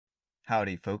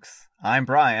Howdy, folks. I'm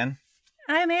Brian.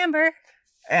 I'm Amber.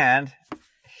 And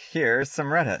here's some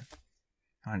Reddit.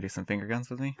 Want to do some finger guns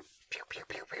with me? Pew, pew,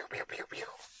 pew, pew, pew, pew, pew.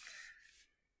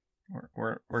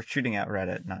 We're shooting at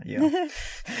Reddit, not you.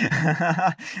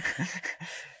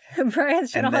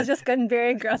 Brian's channel has just gotten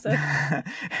very aggressive.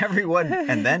 Everyone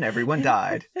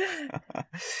died.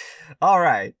 All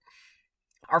right.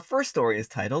 Our first story is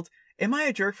titled, Am I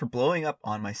a Jerk for Blowing Up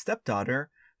on My Stepdaughter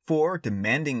for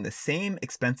Demanding the Same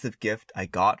Expensive Gift I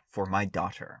Got for My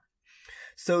Daughter?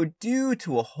 So due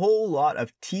to a whole lot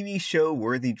of TV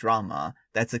show-worthy drama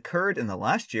that's occurred in the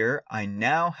last year, I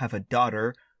now have a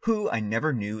daughter who I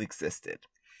never knew existed.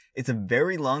 It's a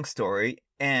very long story,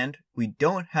 and we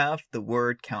don't have the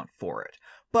word count for it,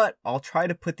 but I'll try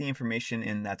to put the information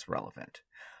in that's relevant.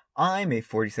 I'm a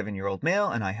 47-year-old male,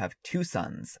 and I have two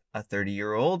sons, a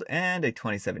 30-year-old and a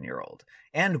 27-year-old,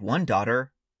 and one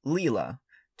daughter, Leela,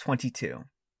 22.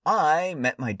 I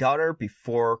met my daughter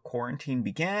before quarantine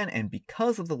began, and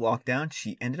because of the lockdown,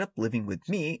 she ended up living with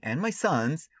me and my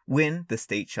sons when the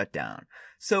state shut down.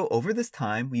 So over this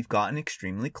time, we've gotten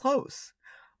extremely close.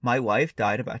 My wife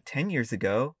died about 10 years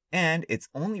ago, and it's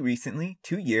only recently,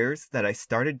 2 years, that I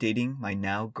started dating my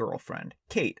now girlfriend,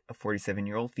 Kate, a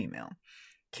 47-year-old female.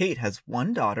 Kate has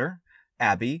one daughter,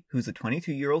 Abby, who's a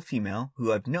 22-year-old female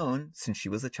who I've known since she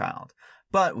was a child.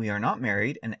 But we are not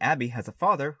married, and Abby has a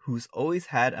father who's always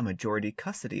had a majority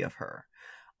custody of her.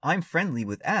 I'm friendly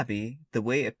with Abby the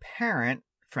way a parent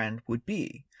friend would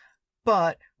be,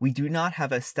 but we do not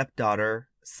have a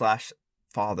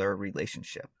stepdaughter/father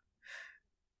relationship.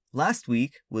 Last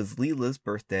week was Leela's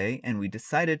birthday, and we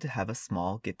decided to have a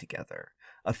small get-together.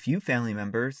 A few family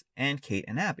members, and Kate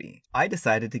and Abby. I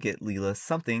decided to get Leela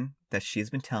something that she's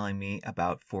been telling me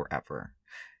about forever.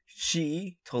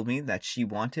 She told me that she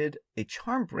wanted a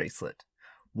charm bracelet,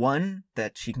 one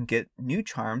that she can get new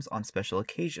charms on special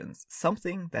occasions,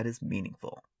 something that is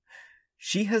meaningful.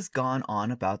 She has gone on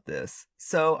about this,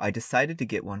 so I decided to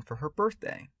get one for her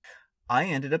birthday. I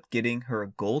ended up getting her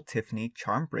a gold Tiffany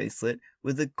charm bracelet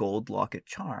with a gold locket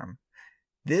charm.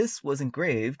 This was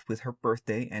engraved with her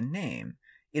birthday and name.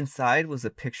 Inside was a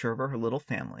picture of her little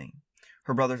family.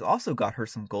 Her brothers also got her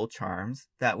some gold charms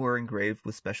that were engraved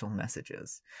with special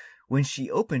messages. When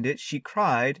she opened it, she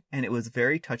cried, and it was a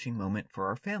very touching moment for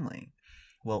our family.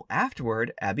 Well,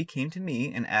 afterward, Abby came to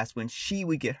me and asked when she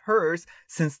would get hers,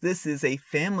 since this is a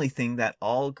family thing that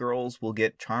all girls will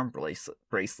get charm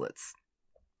bracelets.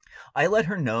 I let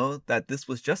her know that this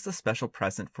was just a special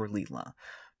present for Leela,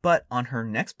 but on her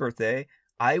next birthday,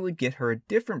 I would get her a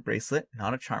different bracelet,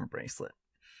 not a charm bracelet.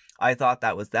 I thought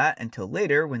that was that until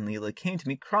later when Leela came to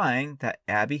me crying that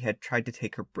Abby had tried to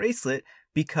take her bracelet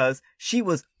because she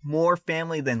was more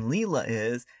family than Leela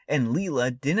is, and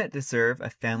Leela didn't deserve a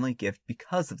family gift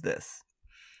because of this.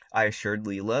 I assured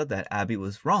Leela that Abby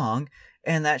was wrong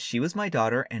and that she was my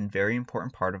daughter and very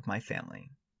important part of my family.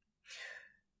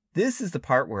 This is the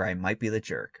part where I might be the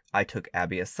jerk. I took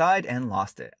Abby aside and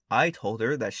lost it. I told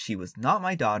her that she was not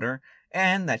my daughter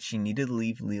and that she needed to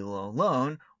leave Leela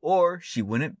alone or she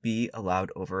wouldn't be allowed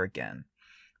over again.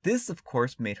 This, of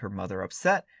course, made her mother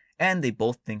upset, and they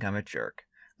both think I'm a jerk.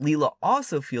 Leela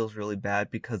also feels really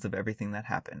bad because of everything that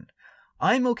happened.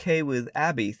 I'm okay with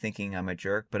Abby thinking I'm a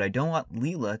jerk, but I don't want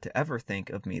Leela to ever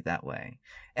think of me that way.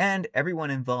 And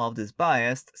everyone involved is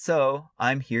biased, so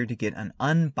I'm here to get an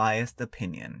unbiased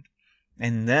opinion.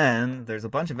 And then there's a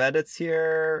bunch of edits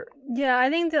here. Yeah,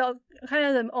 I think the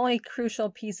only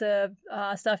crucial piece of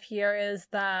stuff here is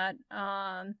that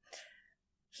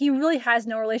he really has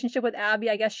no relationship with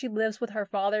Abby. I guess she lives with her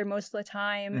father most of the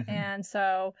time, and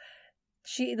so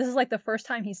this is like the first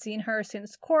time he's seen her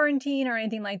since quarantine or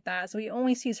anything like that. So he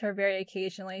only sees her very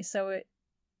occasionally. So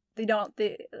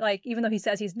even though he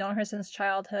says he's known her since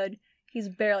childhood, he's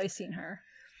barely seen her.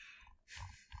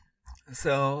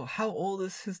 So, how old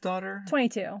is his daughter?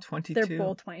 22. 22? They're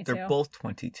both 22. They're both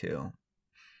 22.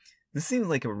 This seems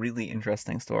like a really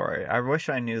interesting story. I wish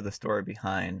I knew the story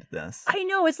behind this. I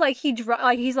know, it's like he's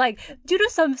like, due to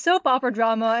some soap opera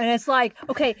drama, and it's like,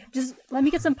 okay, just let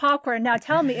me get some popcorn now,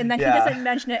 tell me, and then he doesn't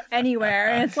mention it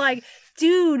anywhere, and it's like,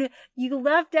 dude, you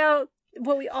left out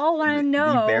what we all want to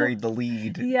know. You buried the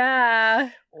lead.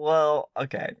 Yeah. Well,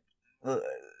 okay.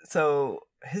 So,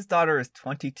 his daughter is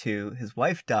 22. His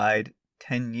wife died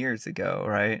 10 years ago,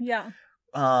 right? Yeah.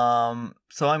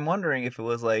 So I'm wondering if it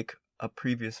was like a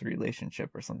previous relationship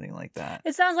or something like that.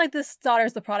 It sounds like this daughter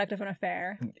is the product of an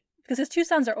affair. Because his two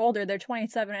sons are older. They're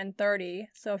 27 and 30.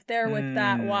 So if they're with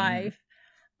that wife,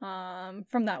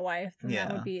 from that wife,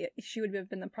 then she would have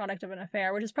been the product of an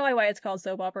affair, which is probably why it's called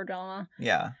soap opera drama.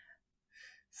 Yeah.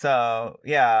 So,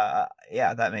 yeah,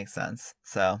 that makes sense.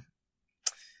 So,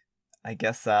 I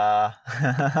guess,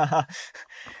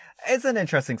 it's an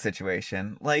interesting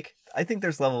situation. Like, I think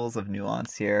there's levels of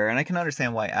nuance here, and I can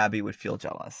understand why Abby would feel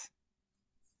jealous.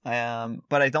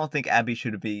 But I don't think Abby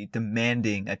should be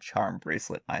demanding a charm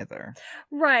bracelet either.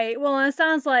 Right. Well, it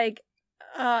sounds like,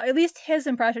 at least his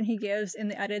impression he gives in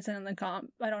the edits and in the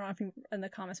I don't know if in the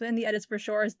comments, but in the edits for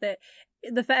sure, is that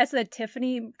the fact it's a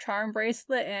Tiffany charm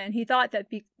bracelet, and he thought that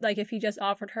if he just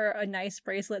offered her a nice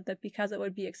bracelet, that because it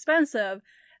would be expensive,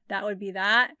 that would be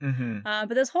that. Mm-hmm.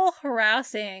 But this whole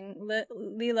harassing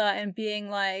Leela and being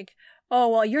like, oh,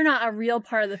 well, you're not a real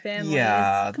part of the family.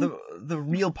 Yeah, the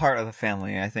real part of the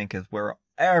family, I think, is where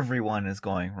everyone is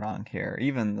going wrong here,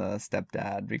 even the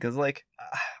stepdad, because, like,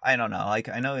 I don't know, like,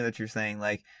 I know that you're saying,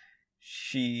 like,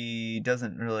 Abby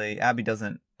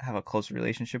doesn't have a close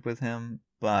relationship with him,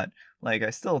 but, like,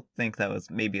 I still think that was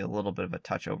maybe a little bit of a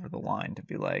touch over the line to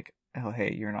be like, oh,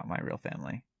 hey, you're not my real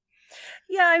family.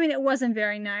 Yeah, I mean, it wasn't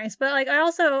very nice, but, like, I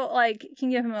also, like, can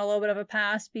give him a little bit of a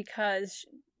pass because,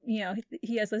 you know,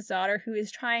 he has this daughter who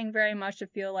is trying very much to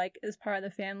feel like is part of the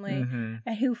family, Mm-hmm.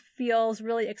 and who feels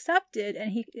really accepted,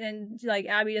 and like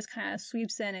Abby just kind of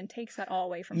sweeps in and takes that all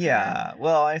away from her. Yeah,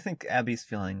 well, I think Abby's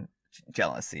feeling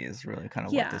jealousy is really kind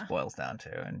of what this boils down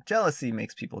to, and jealousy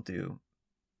makes people do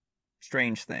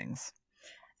strange things.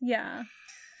 Yeah,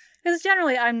 because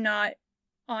generally I'm not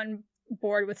on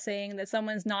board with saying that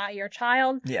someone's not your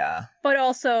child. Yeah, but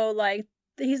also, like,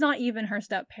 he's not even her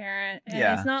step parent, and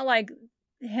it's not like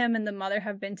him and the mother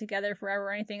have been together forever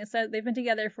or anything. It's that they've been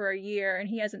together for a year, and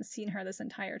he hasn't seen her this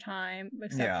entire time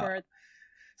except for.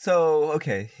 So,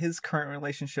 okay, his current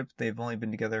relationship, they've only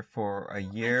been together for a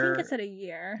year. I think it's at a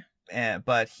year.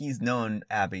 But he's known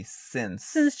Abby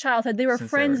since childhood. They were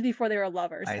friends before they were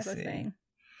lovers. I type see. Of thing.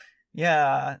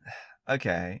 Yeah.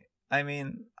 Okay. I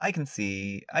mean, I can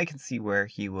see where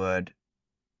he would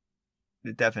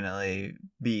definitely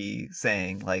be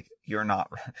saying, like, you're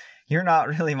not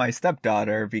really my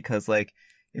stepdaughter, because, like,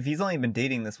 if he's only been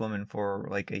dating this woman for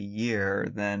like a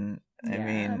year, then I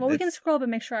mean, well, we can scroll up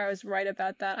and make sure I was right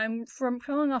about that. I'm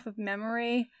going off of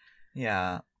memory.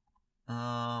 Yeah.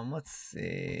 Let's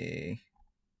see.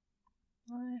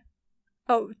 What?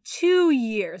 Oh, 2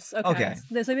 years. Okay.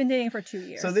 So they've been dating for 2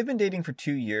 years. So they've been dating for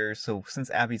 2 years. So since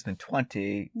Abby's been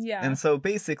 20. Yeah. And so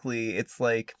basically it's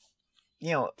like,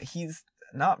 you know, he's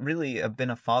not really been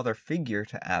a father figure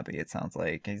to Abby, it sounds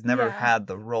like. He's never had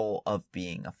the role of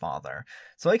being a father.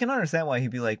 So I can understand why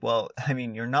he'd be like, well, I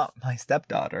mean, you're not my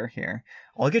stepdaughter here.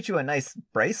 I'll get you a nice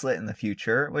bracelet in the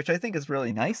future, which I think is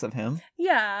really nice of him.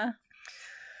 Yeah.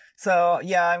 So,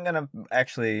 yeah, I'm going to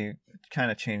actually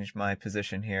kind of change my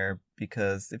position here,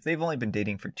 because if they've only been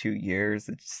dating for 2 years,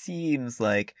 it seems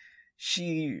like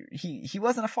he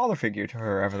wasn't a father figure to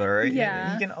her ever.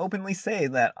 Yeah. He can openly say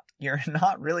that you're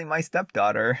not really my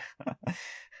stepdaughter.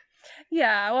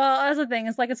 Yeah, well, that's the thing.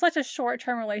 It's like, it's such a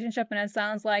short-term relationship, and it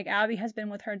sounds like Abby has been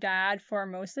with her dad for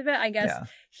most of it. I guess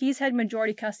he's had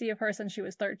majority custody of her since she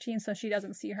was 13, so she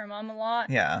doesn't see her mom a lot.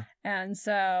 Yeah. And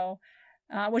so...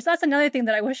 which that's another thing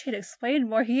that I wish he'd explained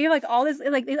more. He gave like all this,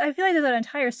 like, I feel like there's an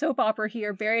entire soap opera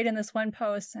here buried in this one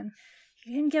post, and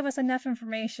he didn't give us enough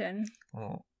information.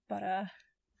 Well, but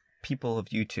people of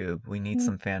YouTube, we need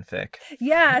some fanfic.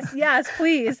 Yes,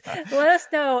 please let us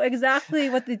know exactly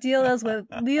what the deal is with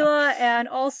Leela, and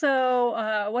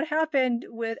also what happened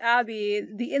with Abby,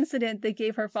 the incident that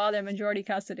gave her father majority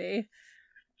custody.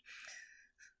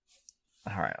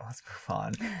 All right, let's move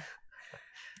on.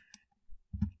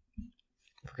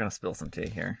 We're going to spill some tea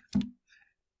here.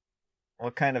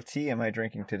 What kind of tea am I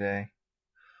drinking today?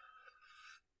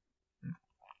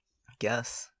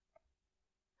 Guess.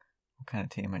 What kind of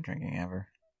tea am I drinking, Amber?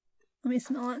 Let me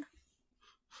smell it.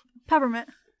 Peppermint.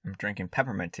 I'm drinking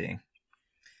peppermint tea.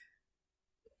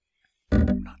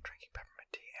 I'm not drinking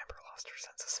peppermint tea. Amber lost her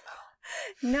sense of smell.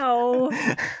 No.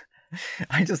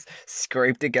 I just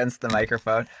scraped against the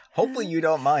microphone. Hopefully you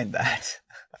don't mind that.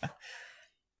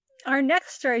 Our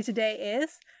next story today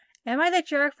is, am I the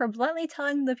jerk for bluntly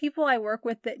telling the people I work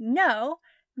with that no,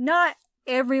 not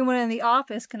everyone in the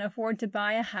office can afford to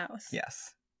buy a house?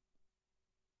 Yes.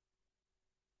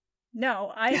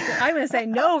 No, I'm going to say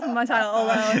no from my title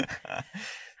alone.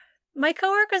 My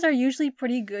coworkers are usually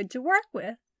pretty good to work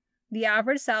with. The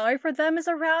average salary for them is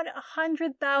around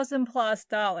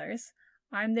 $100,000+.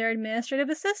 I'm their administrative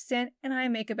assistant, and I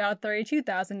make about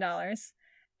 $32,000.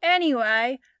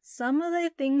 Anyway, some of the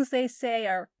things they say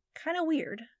are kind of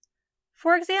weird.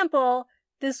 For example,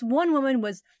 this one woman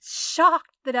was shocked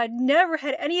that I'd never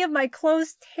had any of my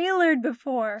clothes tailored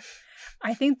before.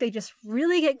 I think they just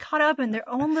really get caught up in their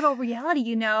own little reality,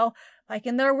 you know. Like,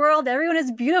 in their world, everyone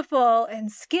is beautiful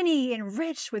and skinny and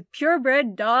rich with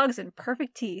purebred dogs and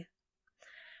perfect teeth.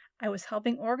 I was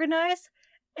helping organize,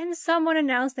 and someone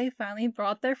announced they finally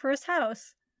bought their first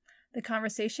house. The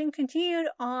conversation continued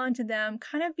on to them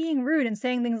kind of being rude and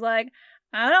saying things like,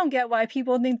 I don't get why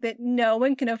people think that no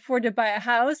one can afford to buy a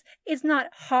house. It's not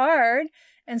hard.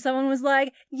 And someone was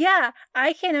like, yeah,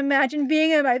 I can't imagine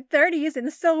being in my 30s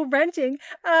and still renting.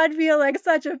 I'd feel like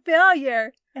such a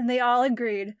failure. And they all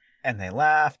agreed. And they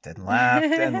laughed and laughed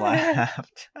and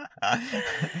laughed.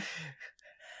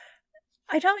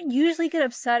 I don't usually get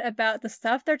upset about the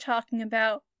stuff they're talking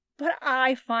about, but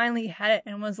I finally had it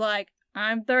and was like,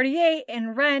 I'm 38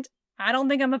 and rent. I don't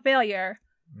think I'm a failure.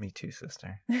 Me too,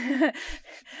 sister.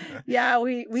 Yeah,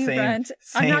 we rent.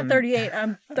 Same. I'm not 38,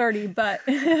 I'm 30, but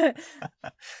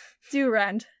do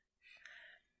rent.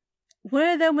 One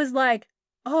of them was like,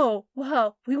 oh,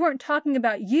 well, we weren't talking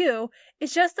about you.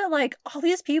 It's just that, like, all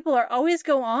these people are always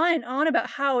go on and on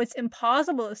about how it's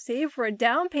impossible to save for a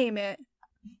down payment.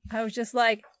 I was just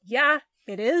like, yeah,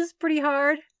 it is pretty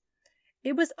hard.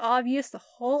 It was obvious the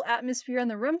whole atmosphere in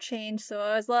the room changed, so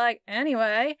I was like,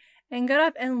 anyway, and got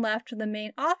up and left to the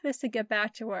main office to get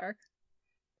back to work.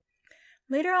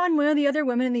 Later on, one of the other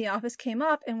women in the office came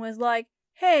up and was like,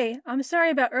 hey, I'm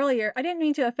sorry about earlier. I didn't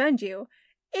mean to offend you.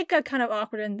 It got kind of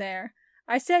awkward in there.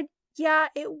 I said, yeah,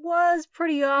 it was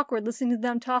pretty awkward listening to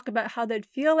them talk about how they'd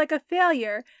feel like a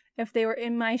failure if they were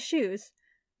in my shoes.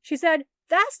 She said,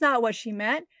 that's not what she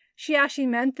meant. She actually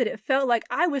meant that it felt like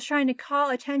I was trying to call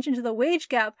attention to the wage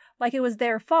gap like it was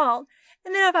their fault,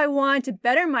 and that if I wanted to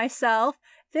better myself,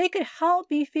 they could help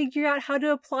me figure out how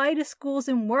to apply to schools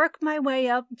and work my way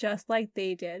up just like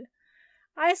they did.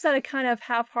 I said a kind of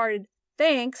half-hearted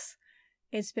thanks.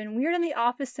 It's been weird in the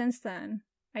office since then.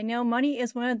 I know money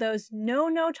is one of those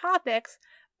no topics,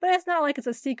 but it's not like it's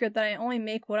a secret that I only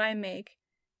make what I make.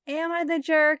 Am I the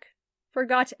jerk?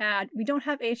 Forgot to add, we don't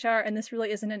have HR and this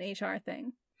really isn't an HR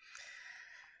thing.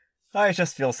 I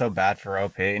just feel so bad for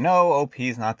OP. No,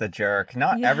 OP's not the jerk.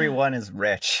 Not everyone is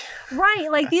rich. Right,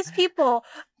 like these people,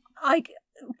 like,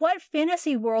 what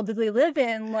fantasy world do they live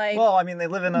in? Like, well, I mean, they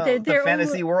live in the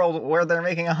fantasy world where they're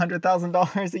making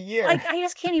 $100,000 a year. Like, I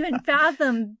just can't even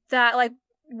fathom that. Like,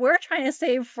 we're trying to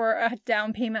save for a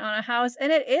down payment on a house, and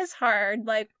it is hard.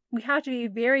 Like, we have to be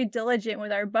very diligent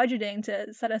with our budgeting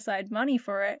to set aside money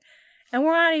for it. And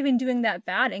we're not even doing that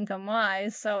bad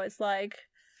income-wise, so it's like...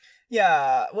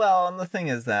 Yeah, well, and the thing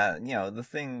is that,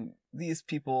 these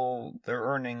people, they're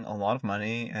earning a lot of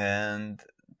money, and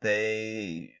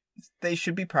they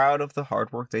should be proud of the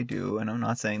hard work they do, and I'm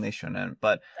not saying they shouldn't,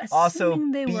 but also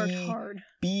worked hard.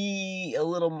 Be a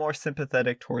little more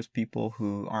sympathetic towards people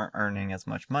who aren't earning as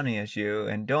much money as you,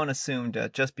 and don't assume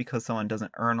that just because someone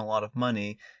doesn't earn a lot of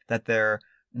money, that they're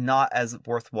not as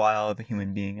worthwhile of a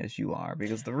human being as you are,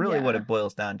 because what it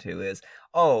boils down to is,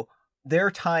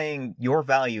 they're tying your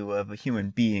value of a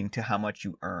human being to how much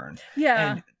you earn.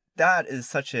 Yeah. And that is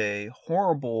such a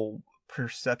horrible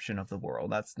perception of the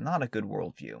world. That's not a good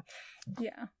worldview.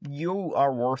 Yeah. You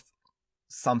are worth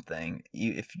something.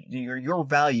 If your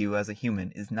value as a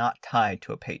human is not tied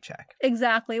to a paycheck.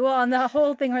 Exactly. Well, and the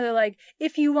whole thing where they're like,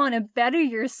 if you want to better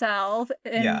yourself,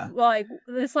 and like,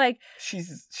 it's like...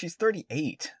 She's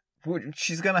 38.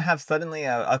 She's going to have suddenly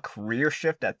a career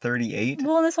shift at 38?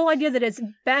 Well, and this whole idea that it's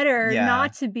better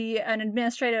not to be an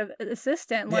administrative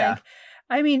assistant. Like,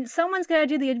 I mean, someone's got to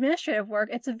do the administrative work.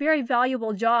 It's a very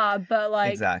valuable job, but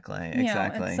like... Exactly.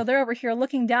 And so they're over here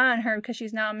looking down on her because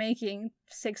she's now making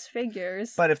 6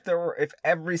 figures. But if there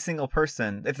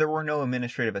were no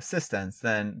administrative assistants,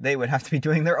 then they would have to be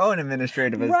doing their own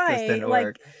administrative assistant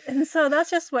work. And so that's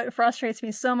just what frustrates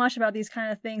me so much about these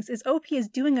kind of things, is OP is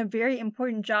doing a very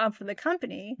important job for the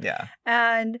company. Yeah.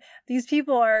 And these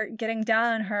people are getting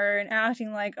down on her and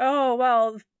acting like, oh,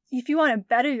 well, if you want to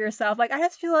better yourself, like, I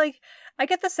just feel like I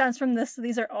get the sense from this,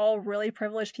 these are all really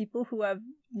privileged people who have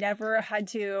never had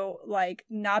to, like,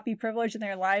 not be privileged in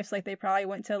their lives. Like, they probably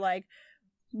went to, like,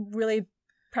 really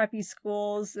preppy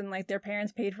schools and, like, their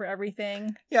parents paid for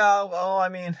everything. Yeah, well, I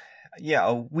mean,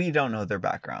 we don't know their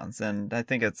backgrounds, and I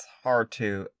think it's hard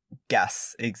to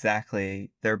guess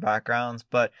exactly their backgrounds,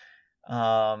 but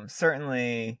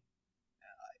certainly,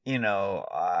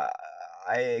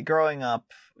 growing up,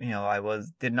 I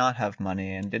did not have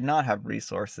money and did not have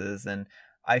resources, and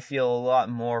I feel a lot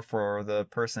more for the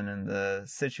person in the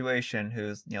situation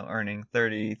who's, earning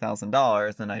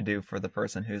 $30,000 than I do for the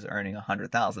person who's earning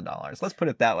 $100,000. Let's put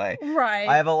it that way. Right.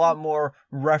 I have a lot more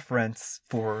reference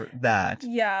for that.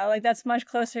 Yeah, like that's much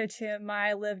closer to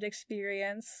my lived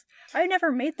experience. I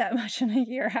never made that much in a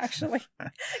year, actually,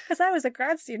 because I was a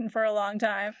grad student for a long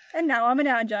time, and now I'm an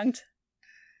adjunct.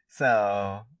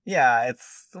 So, yeah,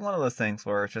 it's one of those things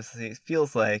where it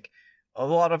feels like a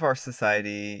lot of our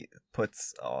society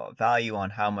puts value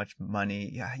on how much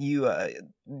money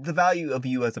the value of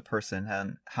you as a person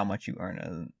and how much you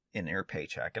earn in your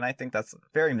paycheck. And I think that's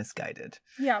very misguided.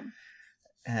 Yeah.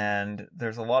 And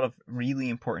there's a lot of really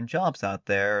important jobs out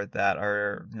there that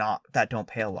don't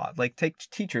pay a lot. Like take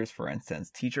teachers, for instance.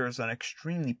 Teachers are an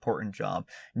extremely important job.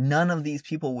 None of these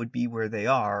people would be where they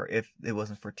are if it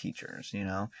wasn't for teachers, you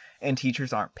know? And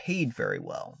teachers aren't paid very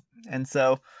well. And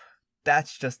so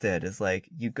that's just it. Is like,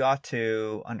 you got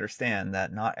to understand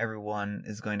that not everyone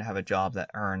is going to have a job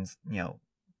that earns, you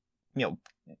know,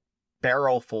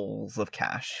 barrelfuls of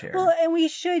cash here. Well, and we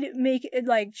should make it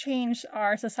like change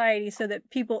our society so that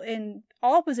people in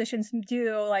all positions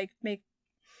do like make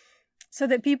so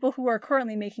that people who are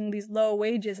currently making these low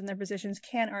wages in their positions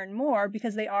can earn more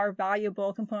because they are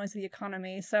valuable components of the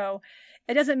economy. So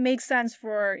it doesn't make sense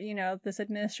for, you know, this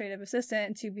administrative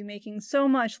assistant to be making so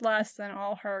much less than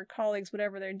all her colleagues,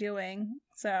 whatever they're doing.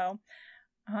 So,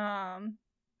 but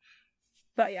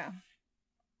yeah.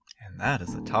 And that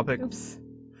is a topic. Oops.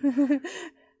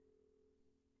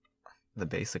 The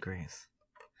base agrees.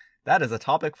 That is a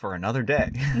topic for another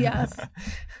day. Yes.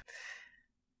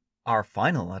 Our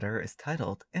final letter is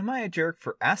titled, Am I a Jerk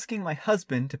for Asking My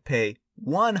Husband to Pay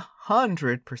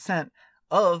 100%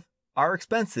 of our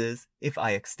expenses if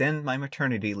I extend my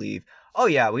maternity leave? Oh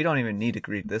yeah, we don't even need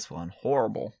to read this one.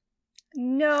 Horrible.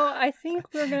 No, I think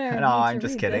we're going to No, I'm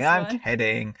just kidding. I'm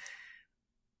kidding.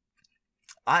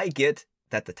 I get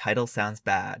that the title sounds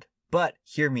bad, but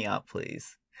hear me out,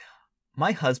 please.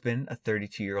 My husband, a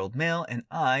 32-year-old male, and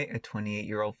I, a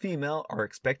 28-year-old female, are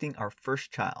expecting our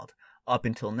first child. Up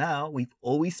until now, we've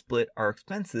always split our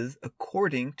expenses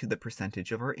according to the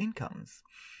percentage of our incomes.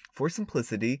 For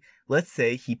simplicity, let's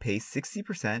say he pays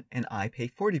 60% and I pay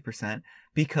 40%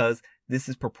 because this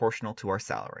is proportional to our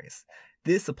salaries.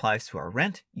 This applies to our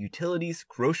rent, utilities,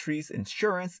 groceries,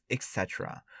 insurance,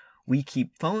 etc. We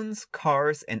keep phones,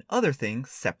 cars, and other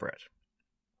things separate.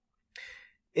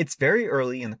 It's very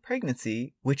early in the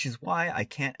pregnancy, which is why I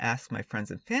can't ask my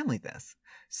friends and family this.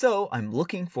 So I'm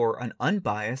looking for an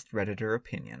unbiased Redditor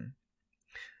opinion.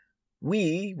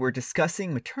 We were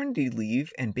discussing maternity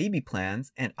leave and baby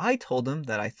plans, and I told him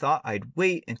that I thought I'd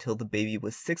wait until the baby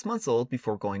was 6 months old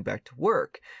before going back to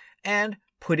work and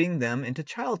putting them into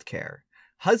childcare.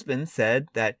 Husband said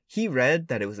that he read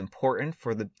that it was important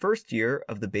for the first year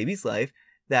of the baby's life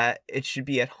that it should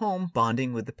be at home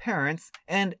bonding with the parents,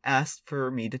 and asked for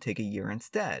me to take a year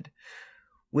instead.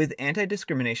 With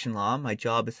anti-discrimination law, my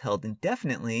job is held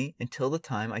indefinitely until the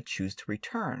time I choose to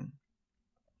return.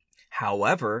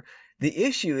 However, the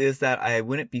issue is that I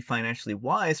wouldn't be financially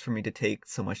wise for me to take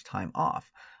so much time off.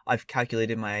 I've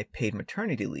calculated my paid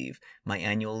maternity leave, my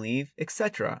annual leave,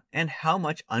 etc., and how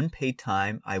much unpaid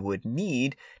time I would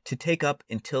need to take up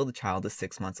until the child is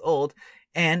 6 months old,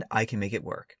 and I can make it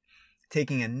work.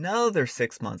 Taking another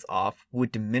 6 months off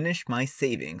would diminish my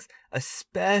savings,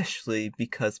 especially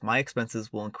because my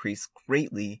expenses will increase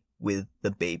greatly with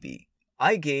the baby.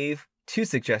 I gave 2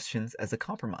 suggestions as a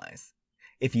compromise.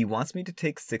 If he wants me to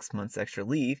take 6 months extra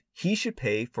leave, he should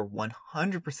pay for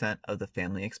 100% of the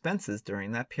family expenses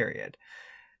during that period.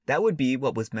 That would be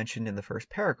what was mentioned in the first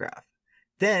paragraph.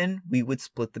 Then we would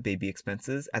split the baby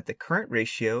expenses at the current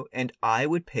ratio, and I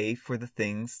would pay for the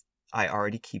things I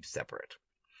already keep separate.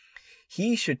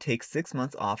 He should take 6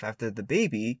 months off after the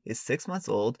baby is 6 months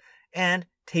old and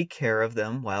take care of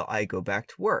them while I go back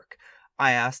to work.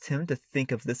 I asked him to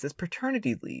think of this as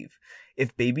paternity leave.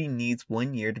 If baby needs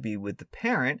 1 year to be with the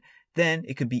parent, then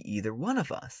it could be either one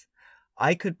of us.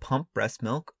 I could pump breast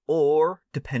milk, or,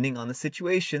 depending on the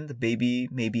situation, the baby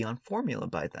may be on formula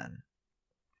by then.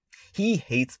 He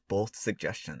hates both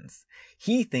suggestions.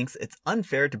 He thinks it's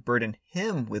unfair to burden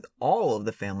him with all of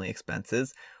the family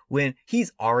expenses when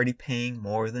he's already paying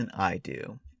more than I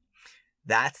do.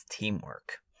 That's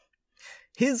teamwork.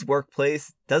 His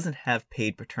workplace doesn't have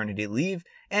paid paternity leave,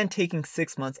 and taking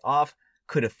 6 months off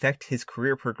could affect his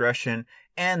career progression,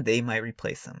 and they might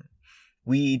replace him.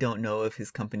 We don't know if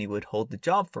his company would hold the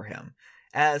job for him,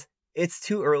 as it's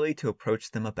too early to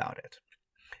approach them about it.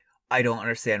 I don't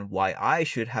understand why I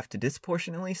should have to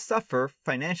disproportionately suffer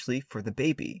financially for the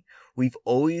baby. We've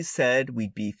always said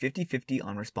we'd be 50-50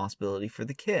 on responsibility for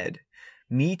the kid.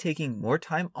 Me taking more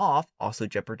time off also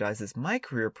jeopardizes my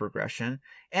career progression,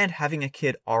 and having a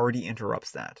kid already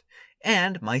interrupts that.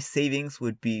 And my savings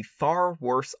would be far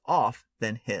worse off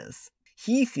than his.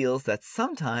 He feels that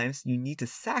sometimes you need to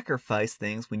sacrifice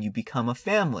things when you become a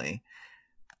family.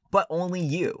 But only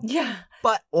you. Yeah.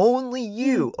 But only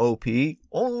you, OP.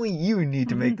 Only you need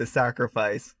to make the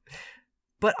sacrifice.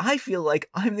 But I feel like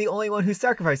I'm the only one who's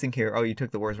sacrificing here. Oh, you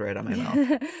took the words right out of my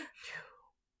mouth.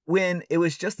 When it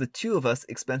was just the two of us,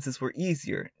 expenses were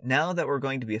easier. Now that we're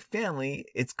going to be a family,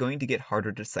 it's going to get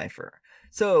harder to decipher.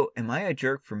 So, am I a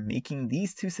jerk for making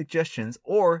these two suggestions,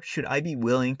 or should I be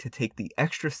willing to take the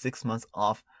extra 6 months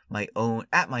off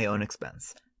at my own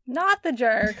expense? Not the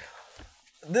jerk.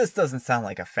 This doesn't sound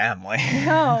like a family.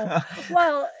 No.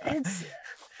 Well,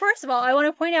 first of all, I want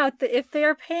to point out that if they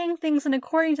are paying things in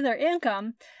according to their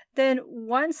income, then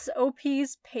once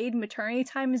OP's paid maternity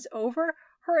time is over,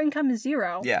 her income is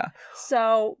zero. Yeah.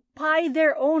 So, by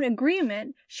their own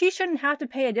agreement, she shouldn't have to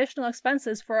pay additional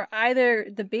expenses for either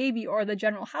the baby or the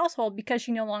general household because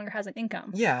she no longer has an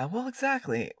income. Yeah, well,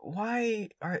 exactly. Why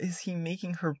is he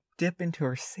making her dip into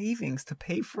her savings to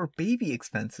pay for baby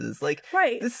expenses? Like,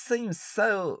 right. This seems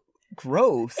so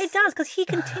gross. It does, because he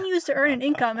continues to earn an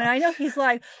income. And I know he's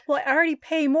like, well, I already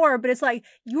pay more, but it's like,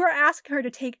 you are asking her to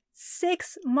take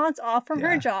 6 months off from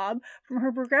her job, from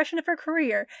her progression of her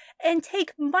career, and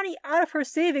take money out of her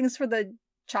savings for the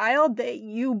child that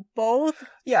you both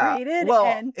created.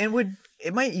 Well,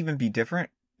 it might even be different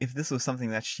if this was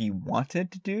something that she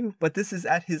wanted to do, but this is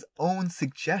at his own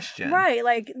suggestion. Right,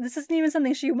 like, this isn't even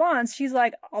something she wants. She's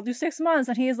like, I'll do 6 months,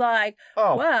 and he's like,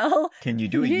 oh, well, can you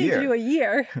do a year? You do a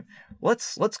year.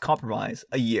 Let's compromise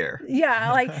a year.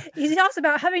 Yeah, like, he talks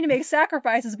about having to make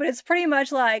sacrifices, but it's pretty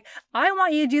much like, I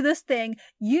want you to do this thing,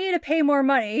 you need to pay more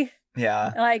money.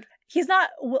 Yeah. Like, he's not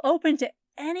open to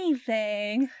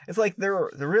anything. It's like they're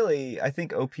really, I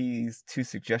think OP's two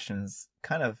suggestions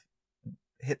kind of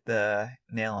hit the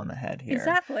nail on the head here.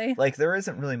 Exactly. Like, there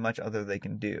isn't really much other they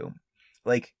can do.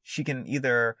 Like, she can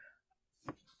either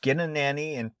get a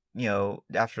nanny and,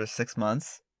 after 6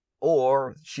 months,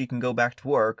 or she can go back to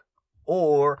work,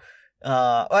 or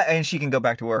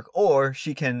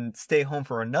she can stay home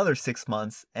for another 6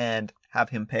 months and have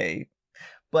him pay.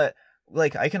 But,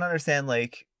 like, I can understand,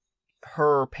 like,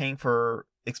 her paying for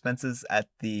expenses at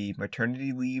the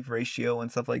maternity leave ratio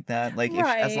and stuff like that. Like,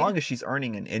 as long as she's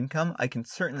earning an income, I can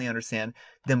certainly understand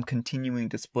them continuing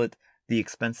to split the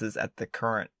expenses at the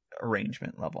current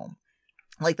arrangement level.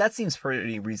 Like, that seems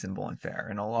pretty reasonable and fair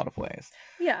in a lot of ways.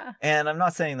 Yeah. And I'm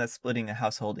not saying that splitting a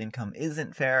household income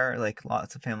isn't fair. Like,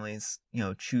 lots of families,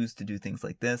 choose to do things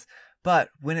like this. But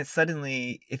when it's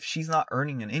suddenly, if she's not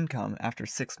earning an income after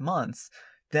 6 months,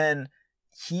 then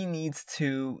he needs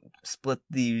to split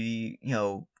the,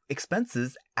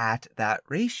 expenses at that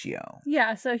ratio.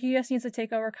 Yeah, so he just needs to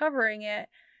take over covering it.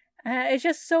 It's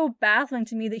just so baffling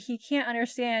to me that he can't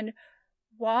understand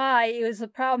why it was a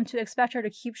problem to expect her to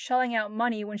keep shelling out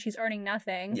money when she's earning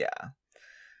nothing. Yeah.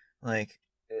 Like,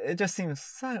 it just seems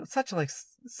so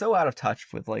out of touch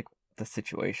with, like, the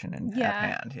situation at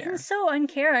hand here. And so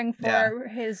uncaring for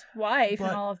his wife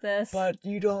and all of this. But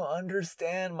you don't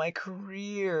understand my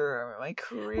career.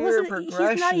 Progression.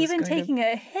 He's not even taking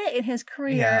a hit in his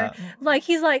career. Yeah. Like,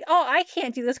 he's like, oh, I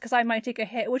can't do this because I might take a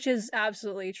hit, which is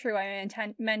absolutely true. I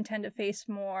mean, men tend to face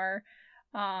more,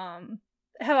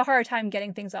 have a hard time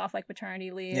getting things off, like maternity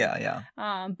leave. Yeah.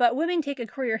 But women take a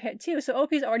career hit too. So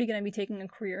Opie's already going to be taking a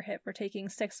career hit for taking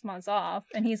 6 months off.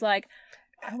 And he's like,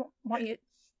 I don't want you...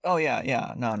 Oh,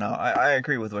 yeah. No. I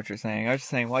agree with what you're saying. I was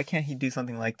just saying, why can't he do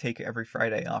something like take every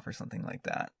Friday off or something like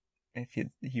that? If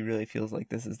he really feels like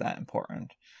this is that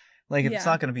important. Like, if it's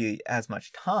not going to be as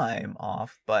much time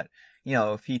off, but,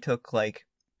 if he took, like,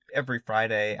 every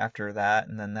Friday after that,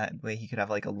 and then that way he could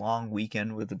have, like, a long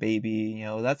weekend with the baby,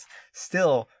 that's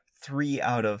still 3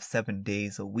 out of 7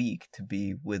 days a week to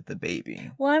be with the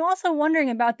baby. Well, I'm also wondering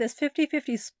about this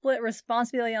 50-50 split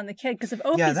responsibility on the kid, because if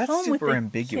Opie's home with the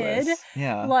ambiguous.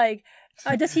 Kid, like,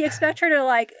 does he expect her to,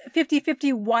 like,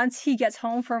 50-50 once he gets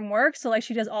home from work? So, like,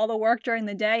 she does all the work during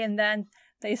the day and then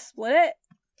they split it?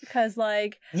 Because,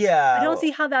 like, I don't see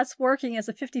how that's working as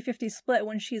a 50-50 split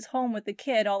when she's home with the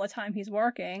kid all the time he's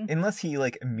working. Unless he,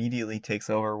 like, immediately takes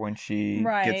over when he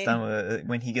gets done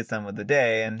with the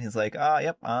day, and he's like,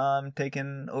 yep, I'm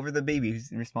taking over the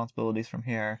baby's responsibilities from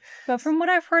here. But from what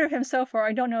I've heard of him so far,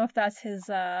 I don't know if that's his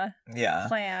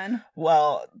plan.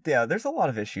 Well, yeah, there's a lot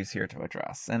of issues here to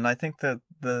address, and I think that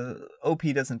the OP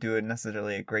doesn't do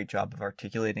necessarily a great job of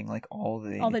articulating, like, all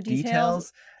the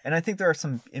details. And I think there are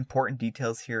some important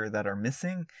details here that are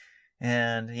missing,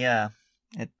 and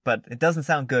but it doesn't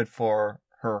sound good for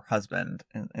her husband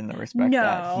in the respect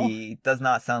that he does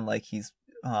not sound like he's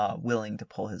willing to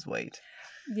pull his weight.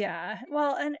 Yeah,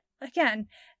 well, and again,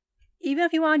 even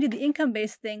if you want to do the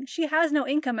income-based thing, she has no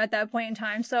income at that point in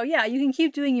time, so yeah, you can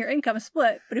keep doing your income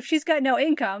split, but if she's got no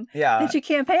income, then she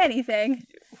can't pay anything.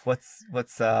 What's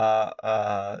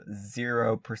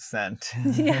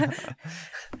 0%? Yeah.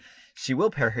 She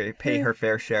will pay her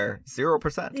fair share,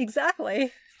 0%.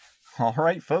 Exactly. All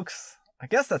right, folks. I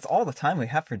guess that's all the time we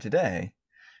have for today.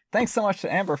 thanks so much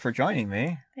to Amber for joining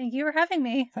me. Thank you for having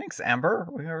me. Thanks,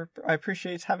 Amber. I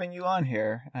appreciate having you on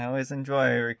here. I always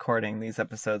enjoy recording these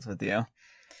episodes with you.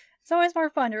 It's always more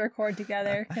fun to record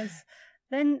together because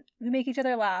then we make each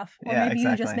other laugh. Or Yeah, maybe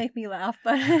exactly. you just make me laugh.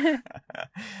 But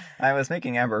I was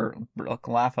making Amber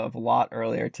laugh a lot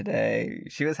earlier today.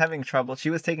 She was having trouble. She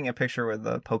was taking a picture with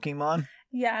the Pokemon.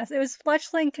 yes, it was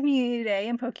Fletchling Community Day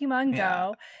in Pokemon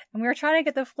Go. And we were trying to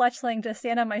get the Fletchling to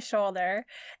stand on my shoulder.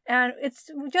 And it's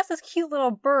just this cute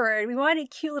little bird. We wanted a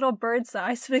cute little bird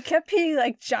size, but it kept being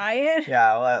like giant.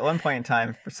 Yeah, well, at one point in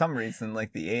time, for some reason,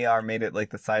 like the AR made it like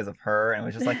the size of her and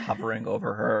was just like hovering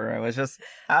over her. It was just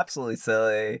absolutely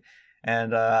silly.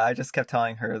 And I just kept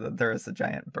telling her that there was a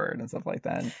giant bird and stuff like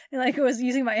that. And like it was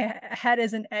using my head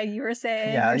as an egg, you were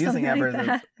saying. Yeah, or using something Amber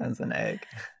like as an egg.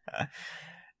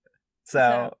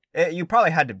 So you probably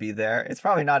had to be there. It's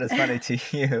probably not as funny to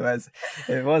you as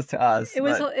it was to us. It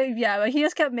was, but he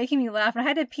just kept making me laugh, and I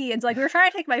had to pee. And so, like, we were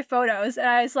trying to take my photos, and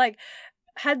I was like,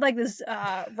 had like this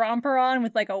romper on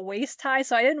with like a waist tie,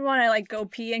 so I didn't want to like go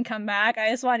pee and come back. I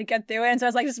just wanted to get through it, and so I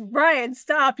was like, just Brian,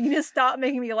 stop! You just stop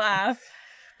making me laugh.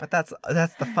 But that's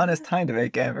the funnest time to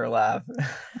make Amber laugh.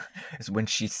 Is when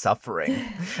she's suffering.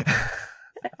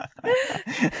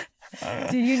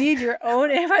 Do you need your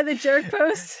own Am I the Jerk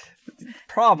post?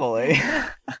 Probably.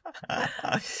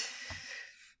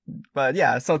 But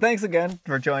yeah, so thanks again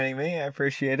for joining me. I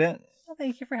appreciate it. Well,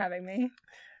 thank you for having me.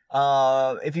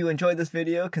 If you enjoyed this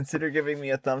video, consider giving me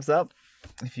a thumbs up.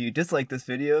 If you dislike this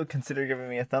video, consider giving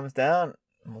me a thumbs down.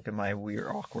 Look at my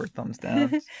weird, awkward thumbs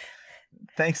down.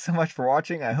 Thanks so much for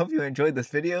watching. I hope you enjoyed this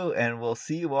video, and we'll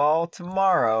see you all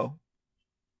tomorrow.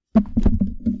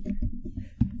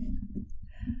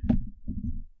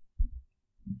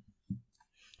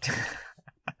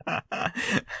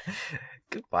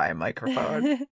 Goodbye, microphone.